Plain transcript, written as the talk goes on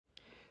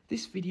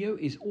This video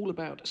is all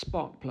about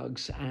spark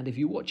plugs, and if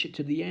you watch it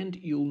to the end,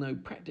 you'll know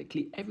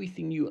practically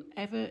everything you'll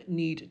ever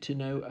need to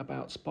know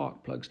about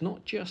spark plugs,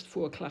 not just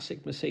for a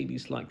classic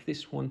Mercedes like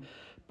this one,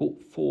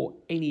 but for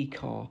any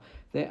car.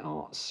 There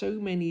are so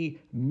many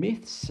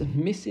myths,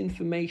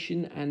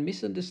 misinformation and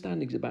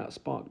misunderstandings about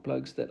spark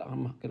plugs that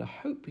I'm going to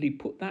hopefully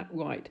put that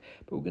right.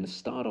 But we're going to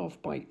start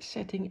off by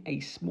setting a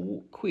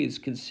small quiz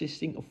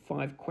consisting of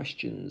 5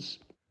 questions.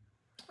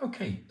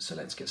 Okay, so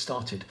let's get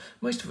started.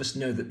 Most of us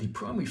know that the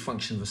primary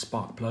function of a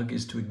spark plug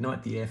is to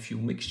ignite the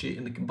air-fuel mixture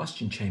in the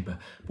combustion chamber.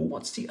 But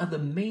what's the other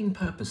main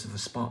purpose of a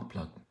spark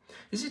plug?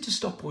 Is it to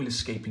stop oil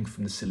escaping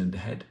from the cylinder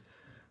head?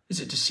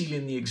 Is it to seal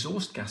in the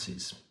exhaust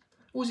gases?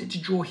 Or is it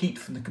to draw heat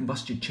from the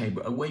combustion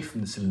chamber away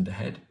from the cylinder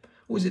head?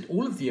 Or is it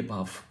all of the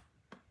above,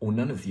 or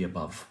none of the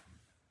above?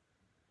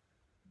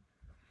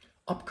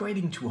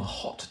 Upgrading to a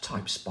hot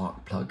type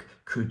spark plug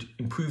could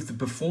improve the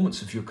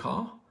performance of your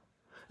car,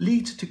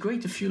 lead to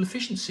greater fuel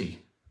efficiency,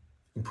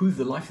 improve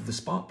the life of the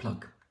spark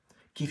plug,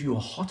 give you a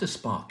hotter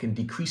spark and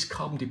decrease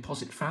carbon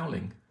deposit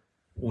fouling,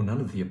 or none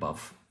of the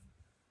above.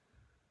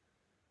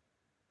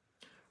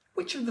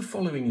 Which of the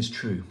following is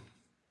true?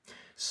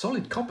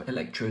 Solid copper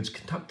electrodes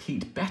conduct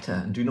heat better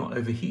and do not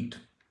overheat.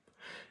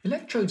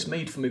 Electrodes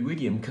made from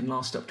iridium can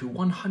last up to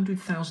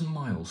 100,000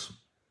 miles.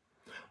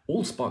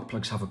 All spark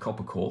plugs have a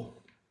copper core.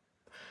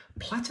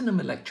 Platinum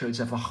electrodes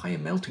have a higher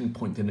melting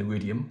point than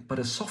iridium, but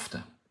are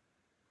softer.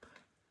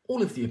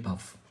 All of the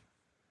above.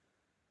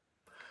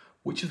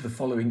 Which of the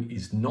following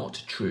is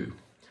not true?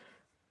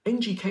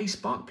 NGK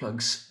spark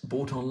plugs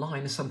bought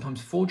online are sometimes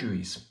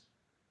forgeries.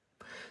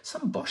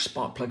 Some Bosch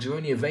spark plugs are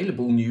only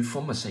available new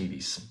from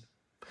Mercedes.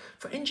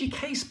 For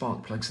NGK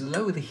spark plugs, the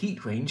lower the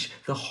heat range,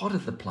 the hotter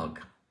the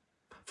plug.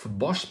 For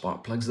Bosch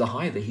spark plugs, the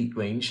higher the heat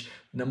range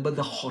number,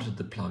 the hotter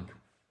the plug.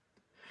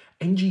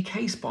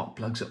 NGK spark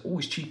plugs are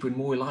always cheaper and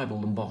more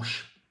reliable than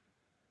Bosch.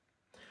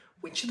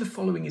 Which of the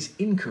following is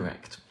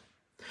incorrect?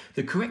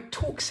 The correct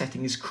torque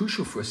setting is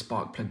crucial for a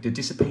spark plug to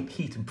dissipate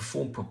heat and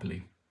perform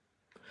properly.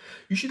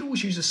 You should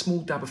always use a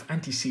small dab of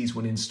anti-seize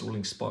when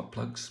installing spark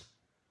plugs.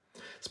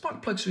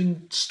 Spark plugs are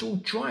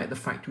installed dry at the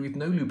factory with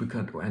no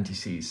lubricant or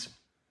anti-seize.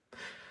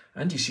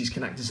 Anti-seize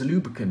can act as a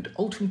lubricant,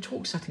 altering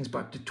torque settings by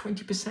up to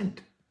 20%.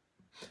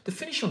 The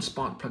finish on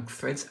spark plug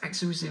threads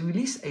acts as a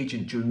release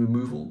agent during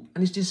removal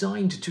and is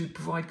designed to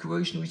provide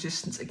corrosion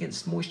resistance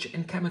against moisture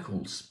and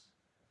chemicals.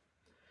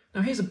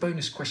 Now here's a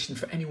bonus question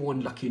for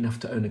anyone lucky enough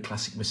to own a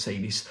classic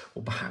Mercedes,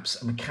 or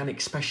perhaps a mechanic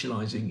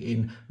specialising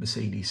in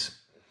Mercedes.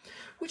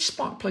 Which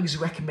spark plug is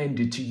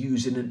recommended to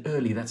use in an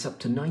early, that's up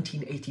to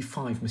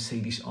 1985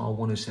 Mercedes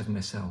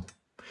R107 SL?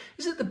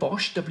 Is it the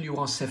Bosch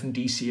WR7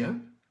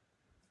 DCO?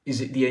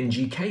 Is it the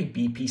NGK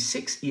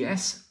BP6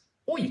 ES?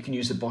 Or you can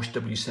use the Bosch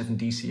W7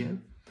 DCO?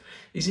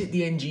 Is it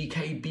the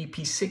NGK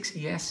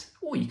BP6 ES?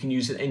 Or you can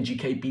use an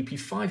NGK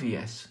BP5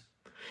 ES?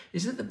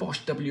 Is it the Bosch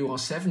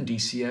WR7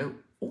 DCO?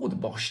 Or the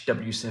Bosch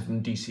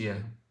W7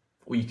 DCO,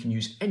 or you can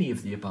use any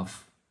of the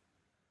above.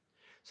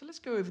 So let's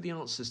go over the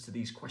answers to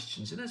these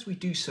questions, and as we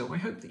do so, I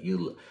hope that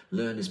you'll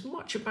learn as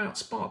much about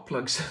spark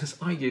plugs as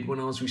I did when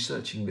I was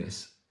researching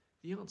this.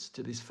 The answer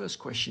to this first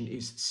question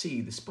is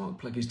C. The spark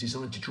plug is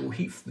designed to draw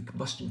heat from the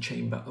combustion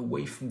chamber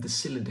away from the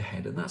cylinder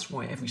head, and that's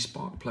why every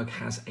spark plug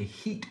has a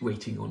heat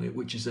rating on it,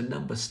 which is a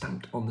number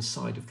stamped on the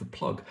side of the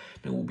plug.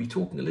 Now we'll be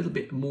talking a little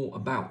bit more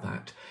about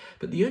that,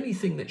 but the only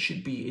thing that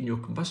should be in your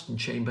combustion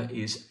chamber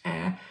is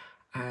air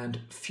and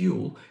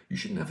fuel. You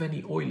shouldn't have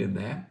any oil in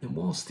there, and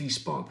whilst the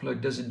spark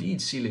plug does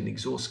indeed seal in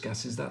exhaust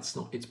gases, that's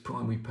not its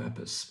primary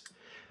purpose.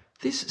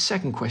 This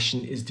second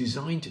question is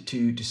designed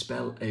to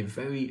dispel a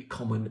very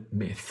common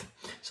myth.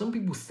 Some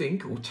people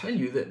think or tell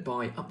you that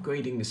by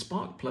upgrading the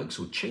spark plugs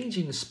or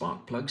changing the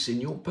spark plugs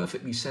in your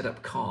perfectly set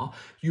up car,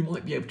 you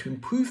might be able to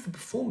improve the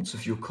performance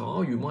of your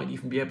car. You might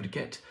even be able to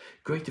get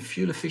greater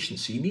fuel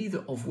efficiency,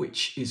 neither of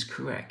which is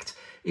correct.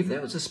 If there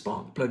was a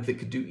spark plug that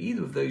could do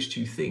either of those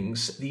two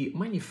things, the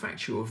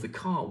manufacturer of the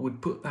car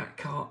would put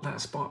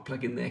that spark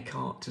plug in their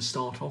car to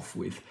start off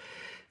with.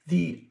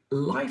 The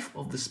life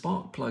of the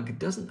spark plug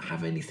doesn't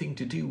have anything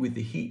to do with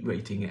the heat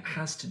rating. It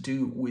has to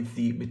do with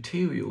the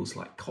materials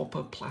like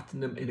copper,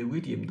 platinum and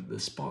iridium that the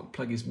spark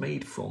plug is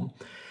made from.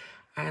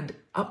 And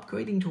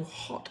upgrading to a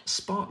hot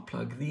spark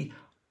plug, the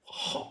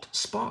hot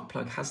spark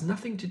plug has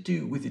nothing to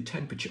do with the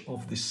temperature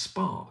of the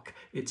spark.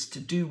 It's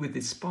to do with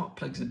the spark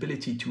plug's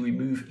ability to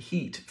remove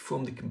heat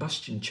from the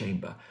combustion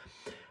chamber.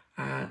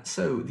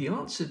 So the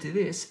answer to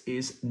this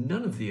is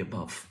none of the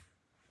above.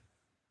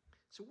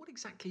 So what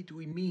exactly do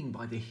we mean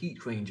by the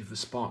heat range of a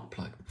spark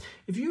plug?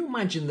 If you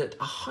imagine that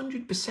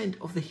 100%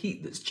 of the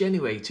heat that's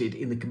generated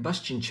in the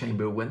combustion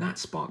chamber when that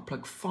spark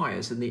plug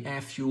fires and the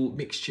air-fuel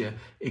mixture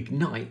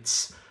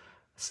ignites,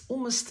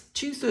 almost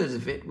 2/3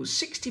 of it,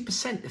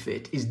 60% of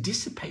it, is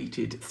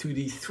dissipated through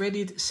the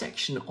threaded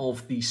section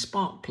of the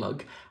spark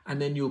plug,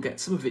 and then you'll get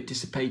some of it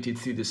dissipated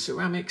through the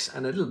ceramics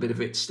and a little bit of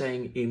it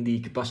staying in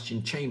the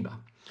combustion chamber.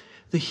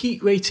 The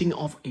heat rating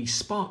of a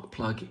spark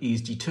plug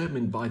is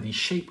determined by the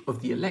shape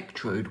of the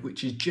electrode,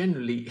 which is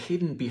generally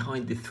hidden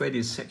behind the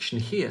threaded section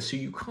here, so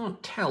you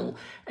can't tell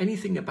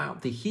anything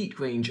about the heat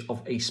range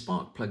of a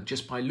spark plug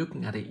just by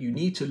looking at it. You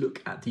need to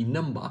look at the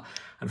number,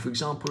 and for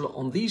example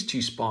on these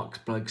two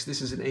spark plugs,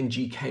 this is an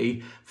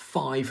NGK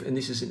 5 and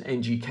this is an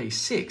NGK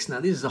 6. Now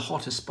this is a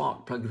hotter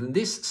spark plug than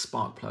this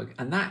spark plug,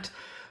 and that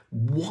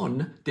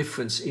one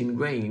difference in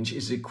range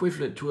is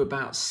equivalent to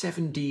about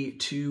 70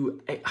 to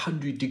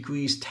 800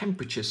 degrees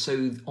temperature.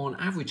 So on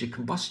average, a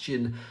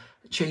combustion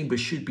chamber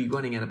should be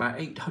running at about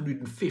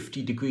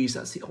 850 degrees.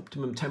 That's the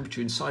optimum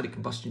temperature inside a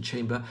combustion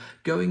chamber.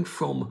 Going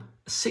from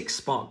a 6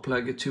 spark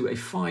plug to a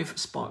 5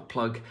 spark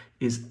plug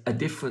is a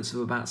difference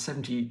of about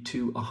 70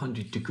 to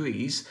 100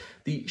 degrees.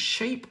 The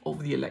shape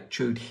of the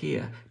electrode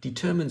here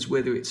determines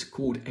whether it's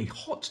called a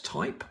hot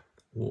type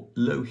or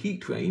low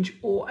heat range,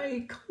 or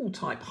a cold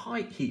type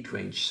high heat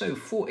range. So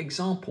for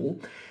example,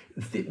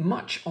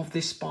 much of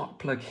this spark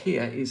plug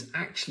here is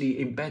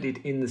actually embedded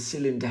in the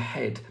cylinder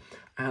head,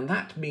 and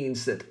that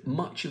means that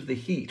much of the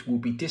heat will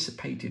be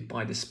dissipated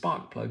by the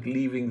spark plug,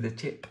 leaving the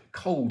tip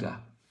colder.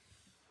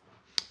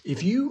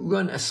 If you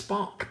run a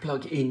spark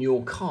plug in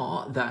your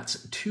car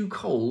that's too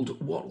cold,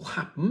 what will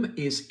happen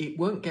is it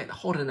won't get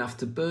hot enough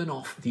to burn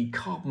off the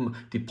carbon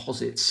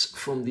deposits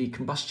from the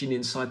combustion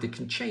inside the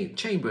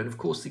chamber. And of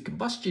course, the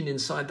combustion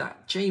inside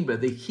that chamber,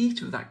 the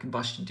heat of that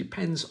combustion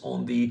depends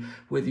on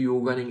whether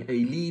you're running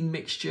a lean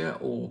mixture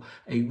or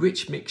a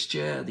rich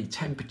mixture, the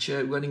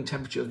temperature, running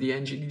temperature of the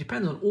engine. It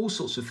depends on all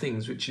sorts of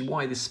things, which is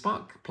why the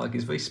spark plug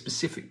is very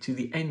specific to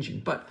the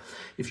engine. But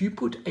if you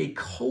put a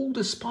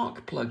colder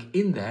spark plug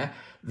in there,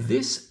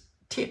 this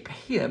tip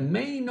here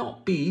may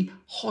not be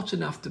hot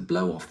enough to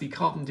blow off the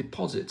carbon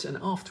deposits, and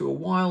after a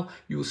while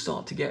you'll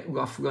start to get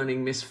rough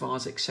running,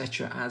 misfires,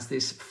 etc. as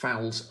this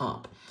fouls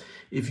up.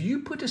 If you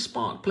put a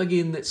spark plug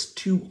in that's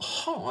too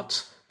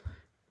hot,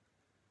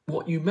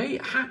 what you may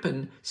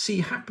see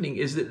happening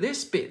is that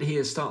this bit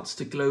here starts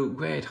to glow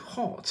red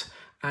hot.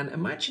 And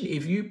imagine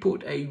if you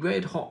put a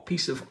red hot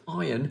piece of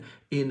iron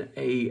in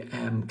a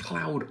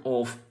cloud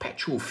of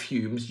petrol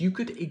fumes, you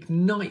could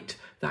ignite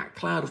that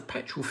cloud of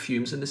petrol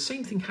fumes, and the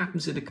same thing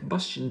happens in a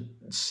combustion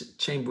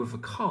chamber of a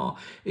car.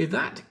 If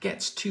that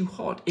gets too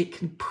hot, it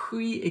can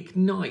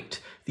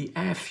pre-ignite the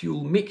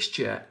air-fuel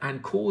mixture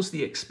and cause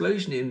the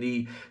explosion in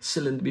the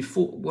cylinder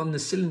when the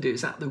cylinder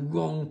is at the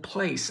wrong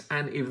place.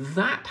 And if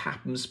that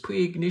happens,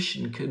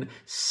 pre-ignition can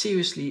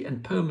seriously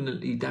and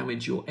permanently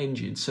damage your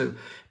engine. So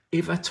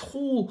if at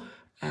all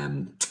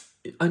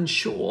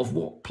unsure of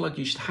what plug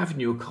you should have in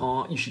your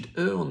car, you should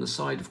err on the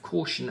side of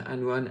caution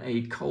and run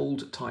a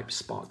cold type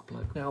spark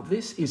plug. Now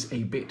this is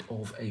a bit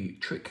of a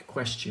trick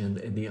question,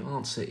 and the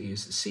answer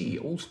is C.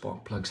 All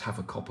spark plugs have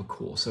a copper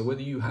core. So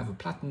whether you have a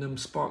platinum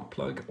spark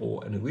plug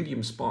or an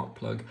iridium spark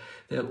plug,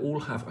 they'll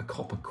all have a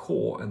copper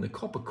core, and the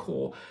copper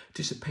core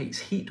dissipates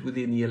heat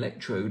within the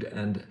electrode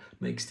and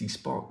makes the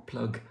spark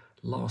plug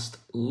last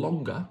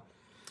longer.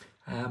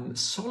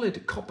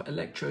 Solid copper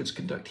electrodes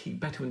conduct heat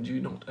better and do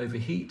not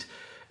overheat.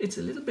 It's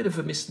a little bit of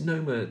a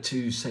misnomer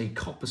to say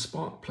copper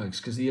spark plugs,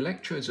 because the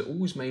electrodes are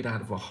always made out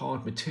of a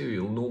hard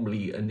material,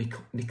 normally a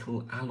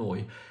nickel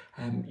alloy.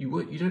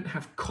 You don't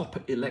have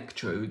copper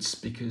electrodes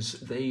because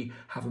they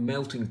have a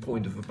melting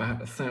point of about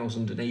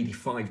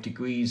 1085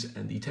 degrees,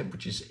 and the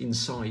temperatures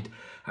inside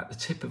at the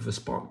tip of a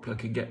spark plug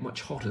can get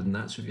much hotter than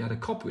that. So if you had a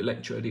copper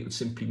electrode, it would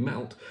simply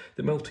melt.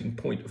 The melting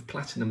point of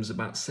platinum is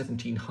about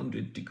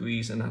 1700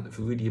 degrees, and that of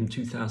iridium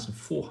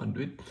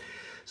 2400.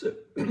 So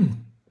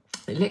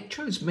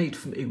electrodes made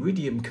from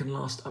iridium can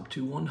last up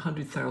to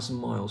 100,000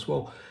 miles.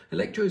 Well,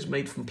 electrodes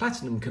made from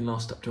platinum can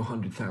last up to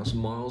 100,000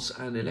 miles,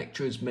 and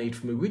electrodes made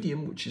from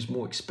iridium, which is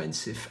more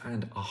expensive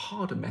and a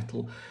harder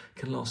metal,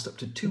 can last up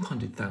to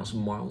 200,000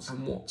 miles.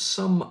 And what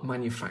some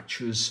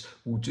manufacturers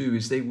will do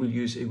is they will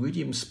use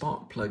iridium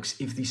spark plugs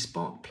if the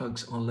spark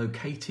plugs are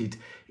located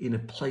in a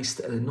place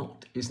that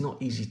is not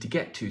easy to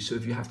get to. So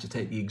if you have to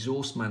take the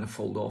exhaust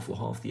manifold off or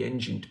half the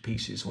engine to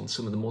pieces on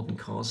some of the modern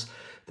cars,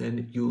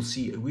 then you'll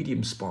see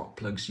iridium spark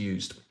plugs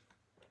used.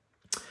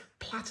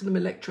 Platinum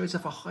electrodes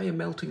have a higher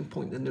melting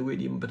point than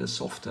iridium, but are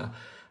softer.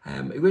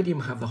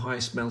 Iridium have the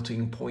highest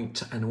melting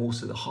point and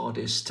also the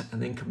hardest,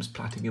 and then comes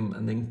platinum,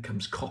 and then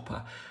comes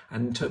copper.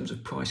 And in terms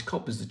of price,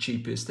 copper is the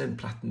cheapest, then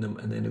platinum,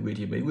 and then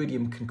iridium.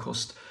 Iridium can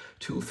cost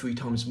 2 or 3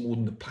 times more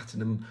than the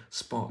platinum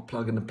spark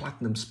plug, and the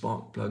platinum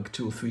spark plug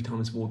 2 or 3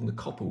 times more than the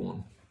copper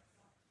one.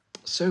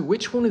 So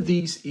which one of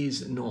these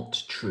is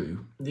not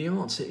true? The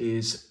answer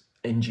is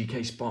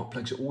NGK spark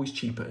plugs are always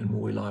cheaper and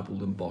more reliable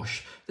than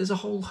Bosch. There's a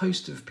whole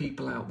host of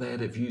people out there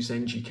that have used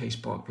NGK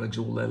spark plugs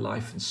all their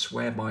life and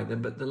swear by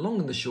them, but the long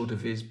and the short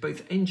of it is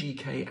both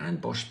NGK and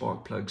Bosch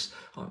spark plugs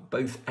are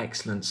both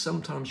excellent.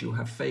 Sometimes you'll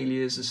have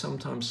failures, and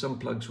sometimes some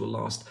plugs will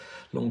last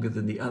longer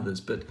than the others,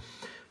 but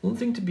One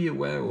thing to be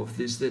aware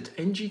of is that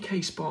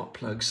NGK spark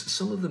plugs,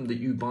 some of them that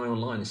you buy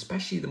online,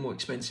 especially the more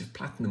expensive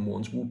platinum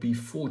ones, will be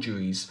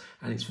forgeries,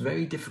 and it's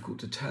very difficult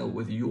to tell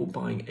whether you're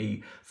buying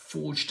a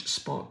forged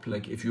spark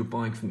plug if you're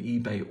buying from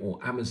eBay or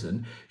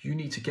Amazon. You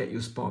need to get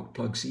your spark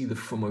plugs either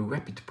from a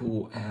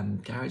reputable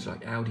garage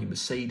like Audi,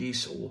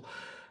 Mercedes, or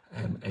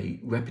a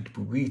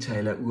reputable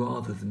retailer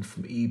rather than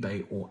from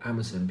eBay or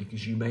Amazon,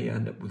 because you may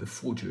end up with a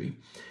forgery.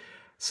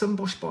 Some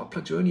Bosch spark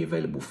plugs are only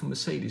available from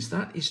Mercedes.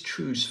 That is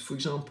true. So for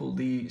example,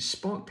 the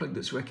spark plug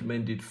that's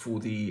recommended for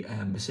the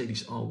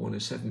Mercedes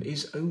R107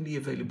 is only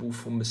available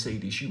from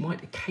Mercedes. You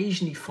might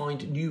occasionally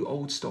find new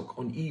old stock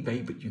on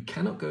eBay, but you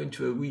cannot go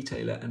into a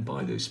retailer and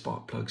buy those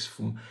spark plugs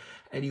from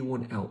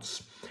anyone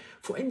else.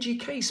 For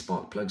NGK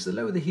spark plugs, the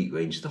lower the heat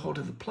range, the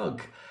hotter the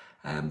plug.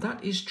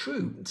 That is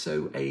true.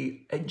 So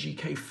a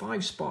NGK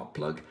 5 spark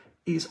plug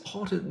is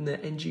hotter than the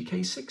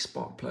NGK 6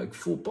 spark plug.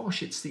 For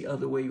Bosch, it's the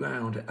other way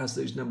around. As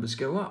those numbers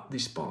go up, the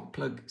spark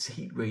plug's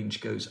heat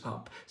range goes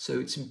up. So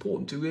it's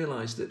important to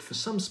realize that for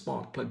some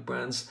spark plug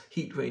brands,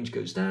 heat range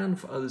goes down,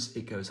 for others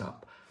it goes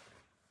up.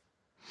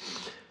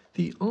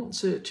 The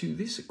answer to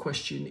this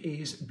question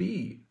is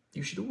B.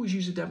 You should always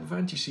use a dab of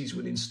anti-seize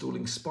when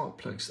installing spark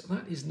plugs.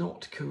 That is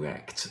not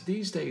correct.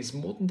 These days,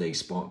 modern day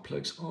spark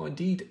plugs are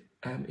indeed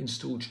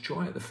installed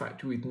dry at the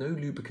factory with no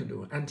lubricant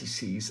or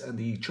anti-seize, and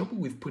the trouble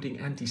with putting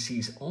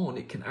anti-seize on,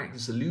 it can act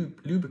as a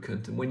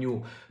lubricant, and when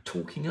you're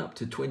torquing up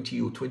to 20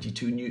 or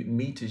 22 Newton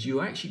meters,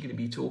 you're actually going to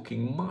be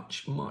torquing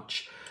much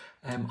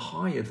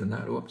higher than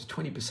that, or up to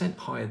 20%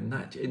 higher than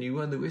that, and you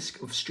run the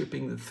risk of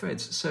stripping the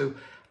threads. So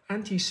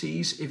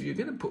anti-seize, if you're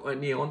going to put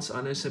any on, I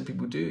know some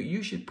people do,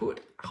 you should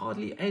put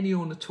hardly any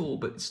on at all,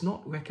 but it's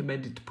not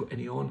recommended to put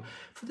any on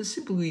for the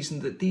simple reason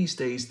that these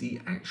days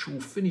the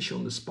actual finish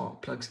on the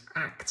spark plugs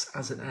acts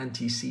as an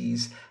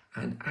anti-seize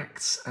and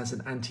acts as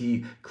an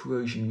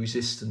anti-corrosion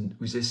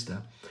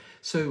resistor.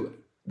 So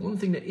one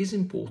thing that is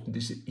important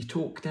is that you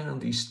torque down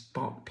these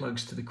spark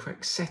plugs to the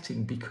correct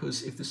setting,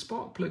 because if the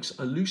spark plugs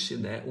are loose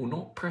in there or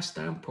not pressed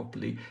down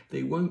properly,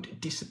 they won't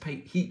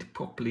dissipate heat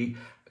properly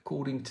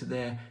according to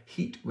their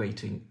heat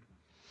rating.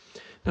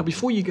 Now,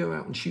 before you go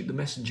out and shoot the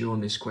messenger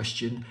on this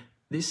question,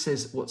 this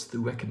says what's the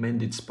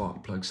recommended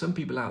spark plug. Some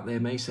people out there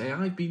may say,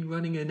 I've been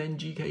running an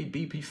NGK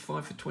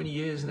BP5 for 20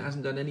 years and it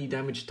hasn't done any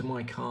damage to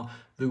my car.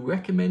 The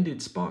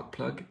recommended spark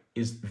plug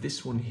is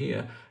this one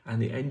here,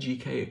 and the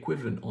NGK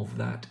equivalent of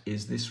that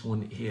is this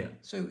one here.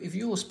 So if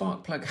your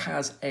spark plug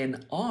has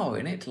an R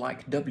in it,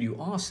 like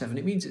WR7,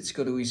 it means it's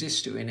got a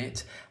resistor in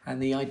it, and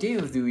the idea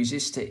of the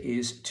resistor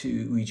is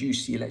to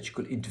reduce the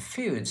electrical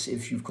interference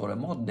if you've got a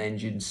modern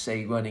engine,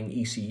 say running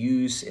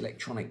ECUs,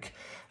 electronic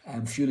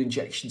fuel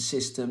injection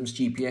systems,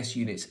 GPS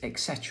units,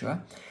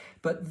 etc.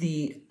 But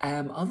the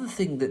other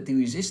thing that the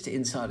resistor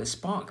inside a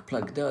spark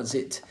plug does,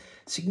 it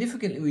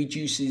significantly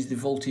reduces the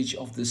voltage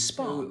of the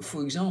spark.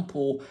 For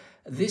example,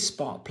 this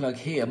spark plug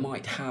here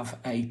might have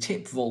a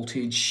tip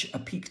voltage, a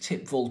peak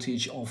tip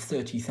voltage of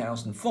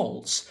 30,000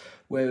 volts,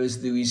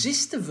 whereas the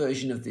resistor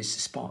version of this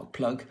spark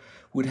plug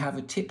would have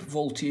a tip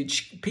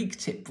voltage, peak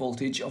tip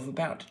voltage of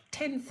about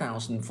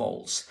 10,000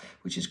 volts,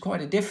 which is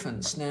quite a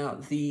difference. Now,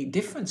 the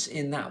difference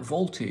in that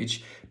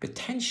voltage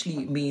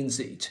potentially means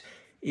that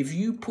if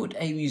you put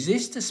a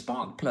resistor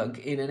spark plug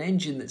in an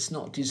engine that's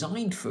not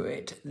designed for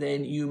it,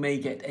 then you may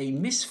get a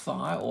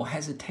misfire or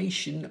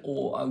hesitation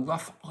or a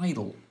rough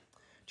idle.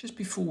 Just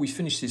before we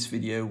finish this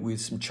video with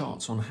some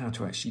charts on how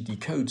to actually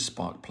decode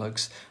spark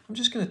plugs, I'm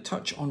just going to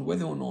touch on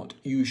whether or not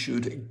you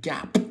should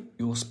gap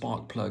your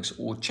spark plugs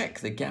or check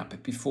the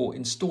gap before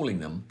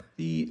installing them.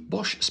 The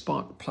Bosch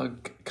spark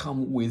plug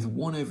come with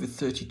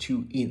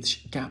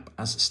 1/32" gap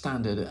as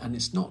standard, and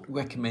it's not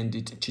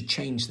recommended to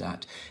change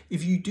that.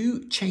 If you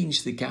do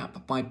change the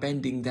gap by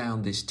bending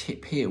down this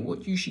tip here,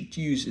 what you should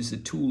use is a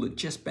tool that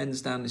just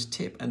bends down this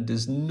tip and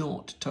does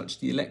not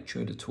touch the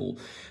electrode at all.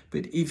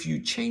 But if you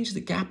change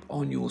the gap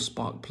on your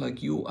spark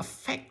plug, you're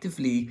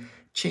effectively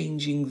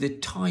changing the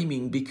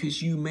timing,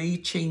 because you may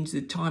change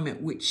the time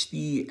at which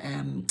the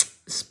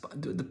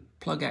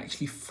plug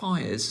actually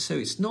fires. So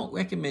it's not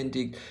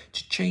recommended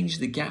to change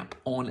the gap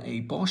on a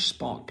Bosch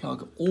spark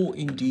plug or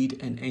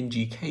indeed an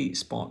NGK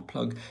spark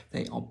plug.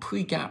 They are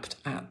pre-gapped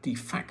at the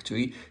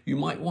factory. You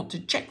might want to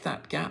check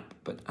that gap,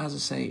 but as I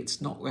say,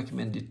 it's not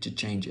recommended to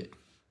change it.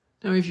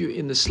 Now, if you're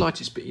in the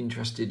slightest bit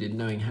interested in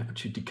knowing how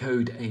to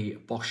decode a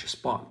Bosch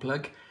spark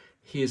plug,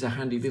 here's a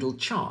handy little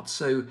chart.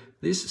 So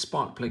this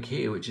spark plug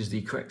here, which is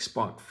the correct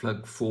spark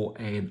plug for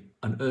an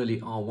early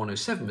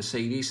R107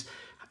 Mercedes,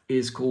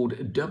 is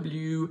called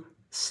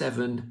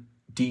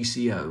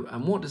W7DCO.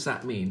 And what does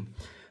that mean?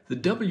 The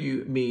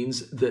W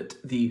means that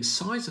the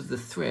size of the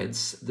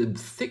threads, the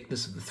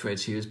thickness of the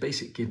threads here is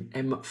basically an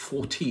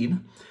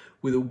M14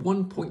 with a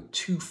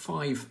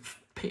 1.25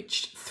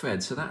 pitched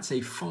thread. So that's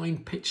a fine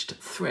pitched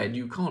thread.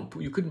 You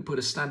couldn't put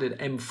a standard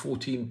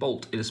M14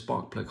 bolt in a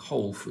spark plug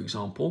hole, for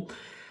example.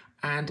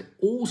 And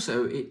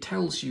also it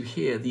tells you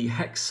here the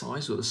hex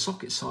size, or the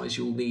socket size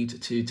you'll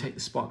need to take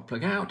the spark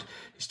plug out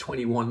is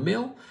 21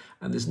 mil.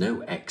 And there's no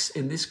X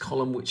in this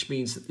column, which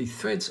means that the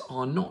threads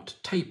are not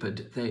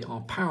tapered, they are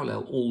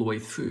parallel all the way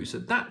through. So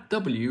that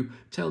W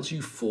tells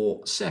you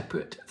 4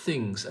 separate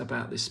things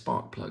about this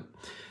spark plug.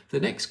 The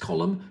next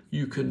column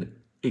you can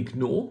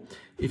ignore.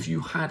 If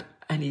you had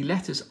any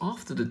letters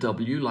after the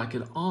W, like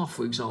an R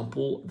for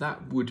example,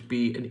 that would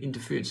be an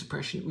interference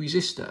suppression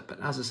resistor.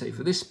 But as I say,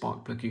 for this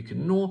spark plug you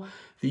can ignore.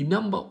 The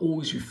number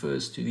always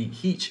refers to the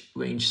heat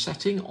range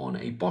setting on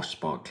a Bosch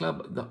spark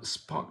plug.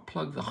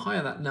 The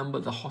higher that number,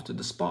 the hotter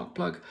the spark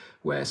plug,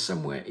 where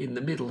somewhere in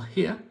the middle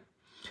here.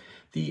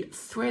 The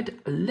thread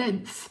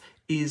length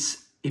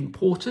is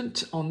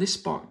important on this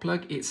spark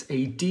plug. It's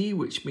a D,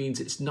 which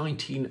means it's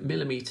 19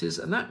 millimeters,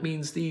 and that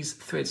means these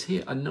threads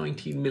here are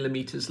 19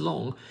 millimeters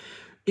long.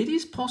 It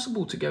is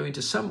possible to go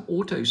into some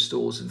auto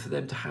stores and for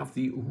them to have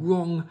the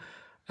wrong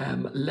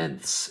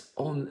lengths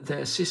on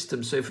their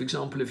system. So for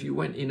example, if you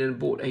went in and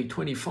bought a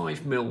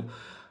 25 mil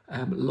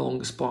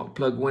long spark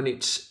plug when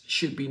it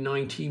should be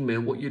 19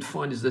 mil, what you'd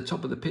find is the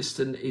top of the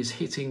piston is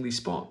hitting the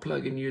spark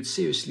plug and you'd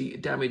seriously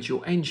damage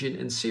your engine.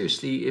 And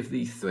seriously, if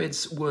the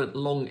threads weren't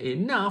long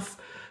enough,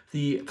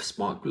 the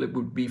spark plug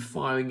would be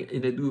firing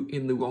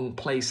in the wrong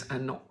place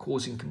and not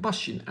causing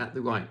combustion at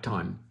the right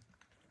time.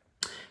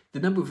 The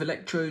number of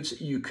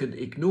electrodes you can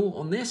ignore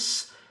on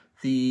this.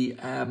 The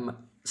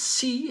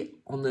C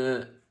on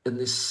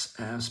this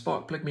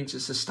spark plug means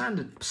it's a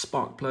standard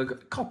spark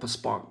plug, copper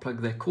spark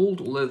plug they're called,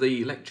 although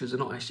the electrodes are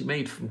not actually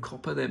made from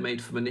copper, they're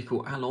made from a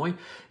nickel alloy.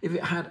 If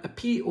it had a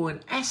P or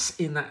an S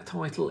in that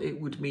title, it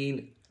would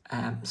mean,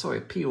 a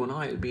P or an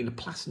I, it would mean a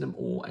platinum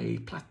or a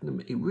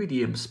platinum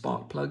iridium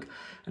spark plug.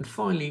 And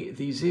finally,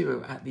 the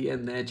 0 at the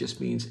end there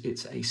just means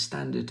it's a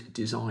standard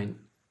design.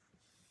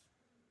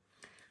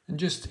 And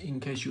just in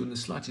case you're in the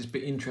slightest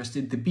bit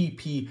interested, the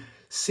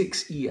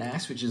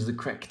BP6ES, which is the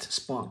correct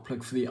spark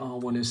plug for the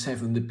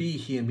R107, the B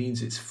here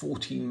means it's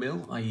 14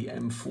 mil, i.e.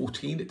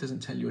 M14. It doesn't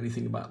tell you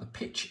anything about the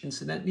pitch,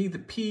 incidentally. The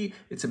P,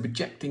 it's a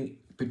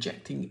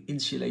projecting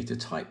insulator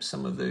type.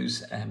 Some of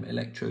those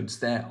electrodes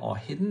there are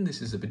hidden.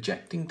 This is a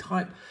projecting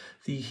type.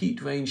 The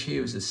heat range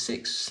here is a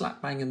 6,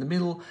 slap bang in the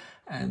middle.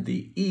 And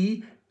the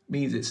E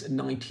means it's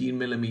 19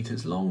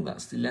 millimeters long.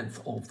 That's the length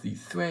of the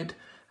thread.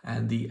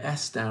 And the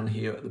S down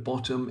here at the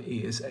bottom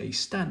is a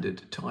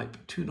standard type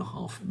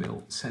 2.5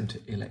 mil center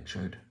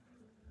electrode.